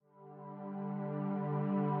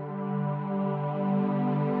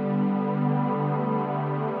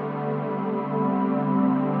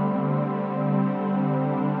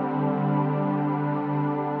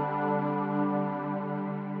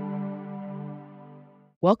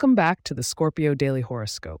Welcome back to the Scorpio Daily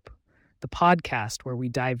Horoscope, the podcast where we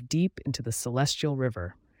dive deep into the celestial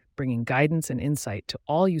river, bringing guidance and insight to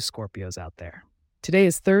all you Scorpios out there. Today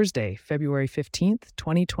is Thursday, February 15th,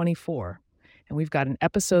 2024, and we've got an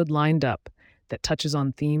episode lined up that touches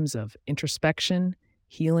on themes of introspection,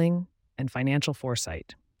 healing, and financial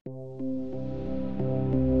foresight.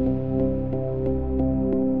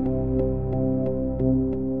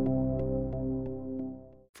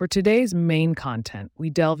 For today's main content, we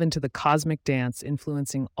delve into the cosmic dance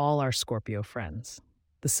influencing all our Scorpio friends.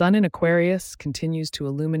 The sun in Aquarius continues to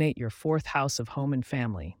illuminate your fourth house of home and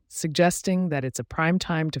family, suggesting that it's a prime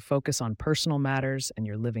time to focus on personal matters and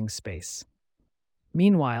your living space.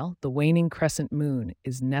 Meanwhile, the waning crescent moon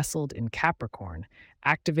is nestled in Capricorn,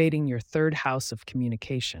 activating your third house of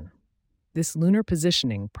communication. This lunar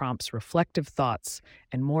positioning prompts reflective thoughts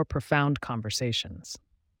and more profound conversations.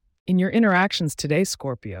 In your interactions today,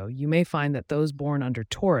 Scorpio, you may find that those born under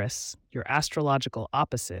Taurus, your astrological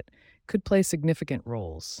opposite, could play significant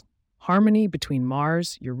roles. Harmony between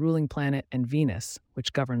Mars, your ruling planet, and Venus,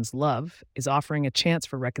 which governs love, is offering a chance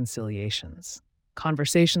for reconciliations.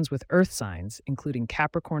 Conversations with earth signs, including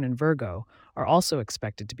Capricorn and Virgo, are also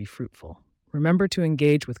expected to be fruitful. Remember to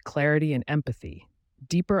engage with clarity and empathy.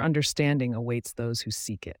 Deeper understanding awaits those who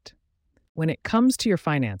seek it. When it comes to your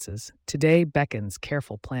finances, today beckons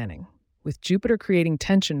careful planning. With Jupiter creating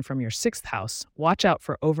tension from your sixth house, watch out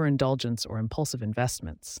for overindulgence or impulsive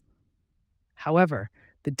investments. However,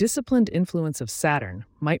 the disciplined influence of Saturn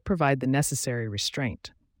might provide the necessary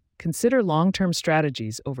restraint. Consider long-term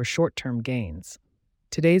strategies over short-term gains.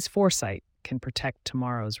 Today's foresight can protect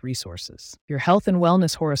tomorrow's resources. Your health and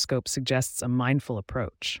wellness horoscope suggests a mindful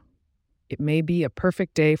approach. It may be a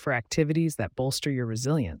perfect day for activities that bolster your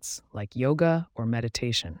resilience, like yoga or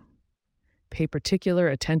meditation. Pay particular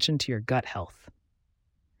attention to your gut health.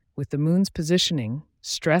 With the moon's positioning,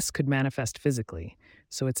 stress could manifest physically,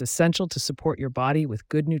 so it's essential to support your body with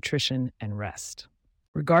good nutrition and rest.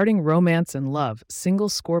 Regarding romance and love, single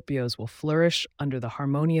Scorpios will flourish under the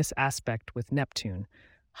harmonious aspect with Neptune,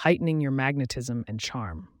 heightening your magnetism and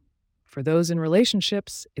charm. For those in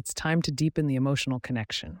relationships, it's time to deepen the emotional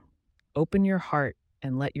connection. Open your heart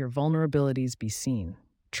and let your vulnerabilities be seen.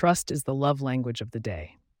 Trust is the love language of the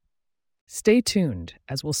day. Stay tuned,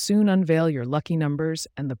 as we'll soon unveil your lucky numbers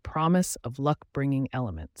and the promise of luck-bringing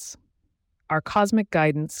elements. Our cosmic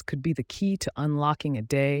guidance could be the key to unlocking a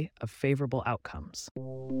day of favorable outcomes.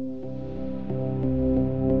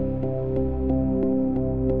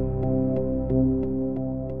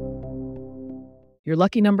 Your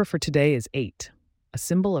lucky number for today is 8, a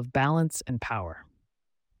symbol of balance and power.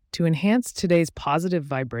 To enhance today's positive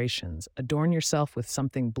vibrations, adorn yourself with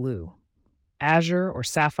something blue. Azure or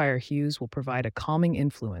sapphire hues will provide a calming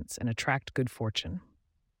influence and attract good fortune.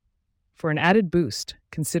 For an added boost,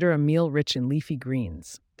 consider a meal rich in leafy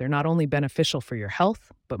greens. They're not only beneficial for your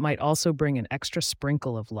health, but might also bring an extra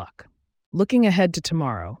sprinkle of luck. Looking ahead to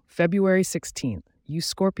tomorrow, February 16th, you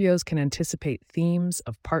Scorpios can anticipate themes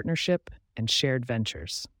of partnership and shared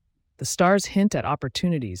ventures. The stars hint at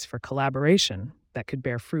opportunities for collaboration that could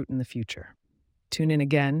bear fruit in the future. Tune in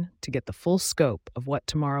again to get the full scope of what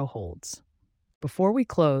tomorrow holds. Before we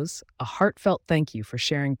close, a heartfelt thank you for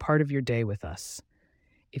sharing part of your day with us.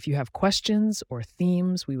 If you have questions or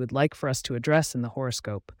themes we would like for us to address in the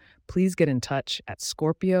horoscope, please get in touch at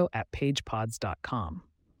scorpio@pagepods.com.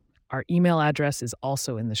 Our email address is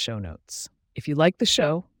also in the show notes. If you like the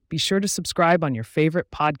show, be sure to subscribe on your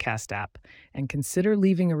favorite podcast app and consider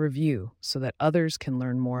leaving a review so that others can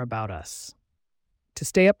learn more about us. To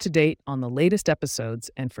stay up to date on the latest episodes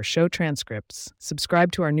and for show transcripts,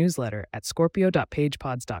 subscribe to our newsletter at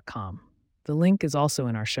scorpio.pagepods.com. The link is also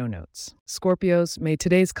in our show notes. Scorpios, may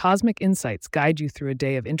today's cosmic insights guide you through a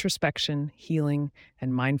day of introspection, healing,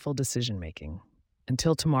 and mindful decision-making.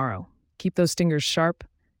 Until tomorrow, keep those stingers sharp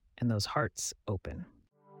and those hearts open.